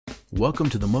Welcome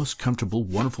to the most comfortable,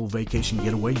 wonderful vacation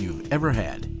getaway you've ever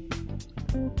had.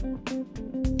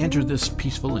 Enter this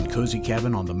peaceful and cozy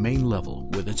cabin on the main level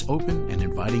with its open and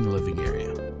inviting living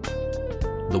area.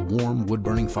 The warm,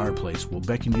 wood-burning fireplace will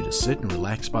beckon you to sit and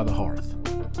relax by the hearth.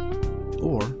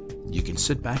 Or you can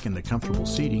sit back in the comfortable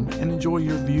seating and enjoy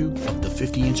your view of the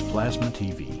 50-inch plasma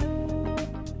TV.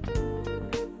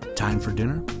 Time for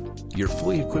dinner? Your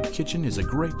fully equipped kitchen is a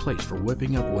great place for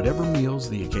whipping up whatever meals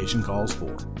the occasion calls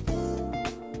for.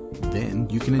 Then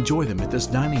you can enjoy them at this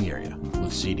dining area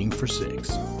with seating for 6.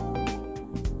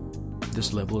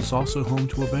 This level is also home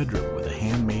to a bedroom with a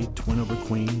handmade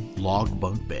twin-over-queen log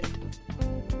bunk bed,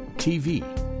 TV,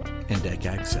 and deck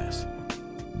access.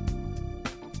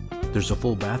 There's a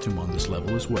full bathroom on this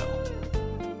level as well.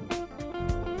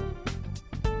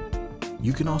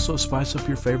 You can also spice up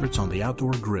your favorites on the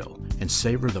outdoor grill and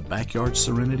savor the backyard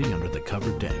serenity under the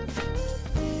covered deck,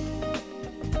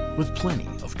 with plenty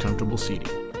of comfortable seating.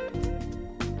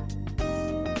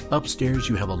 Upstairs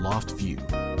you have a loft view,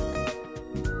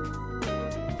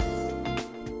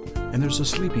 and there's a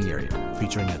sleeping area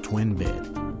featuring a twin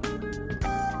bed.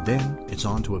 Then it's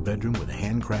on to a bedroom with a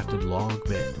handcrafted log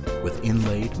bed with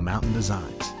inlaid mountain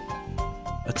designs,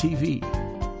 a TV,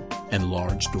 and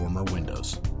large dormer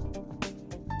windows.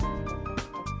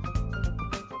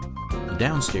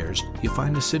 Downstairs, you'll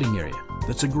find a sitting area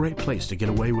that's a great place to get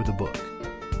away with a book,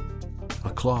 a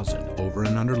closet over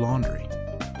and under laundry,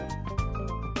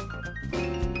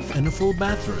 and a full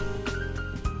bathroom.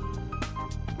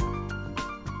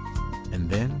 And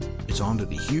then it's on to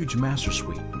the huge master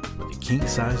suite with a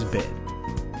king-size bed,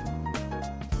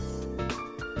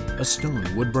 a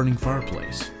stone wood-burning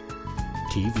fireplace,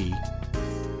 TV,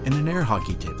 and an air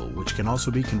hockey table which can also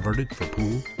be converted for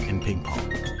pool and ping pong.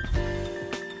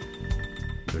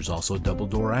 There's also double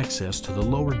door access to the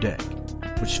lower deck,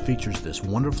 which features this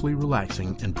wonderfully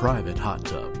relaxing and private hot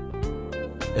tub,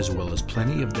 as well as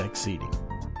plenty of deck seating.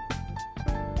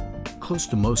 Close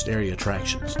to most area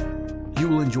attractions, you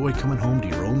will enjoy coming home to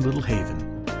your own little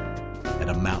haven at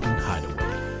a Mountain Hideaway.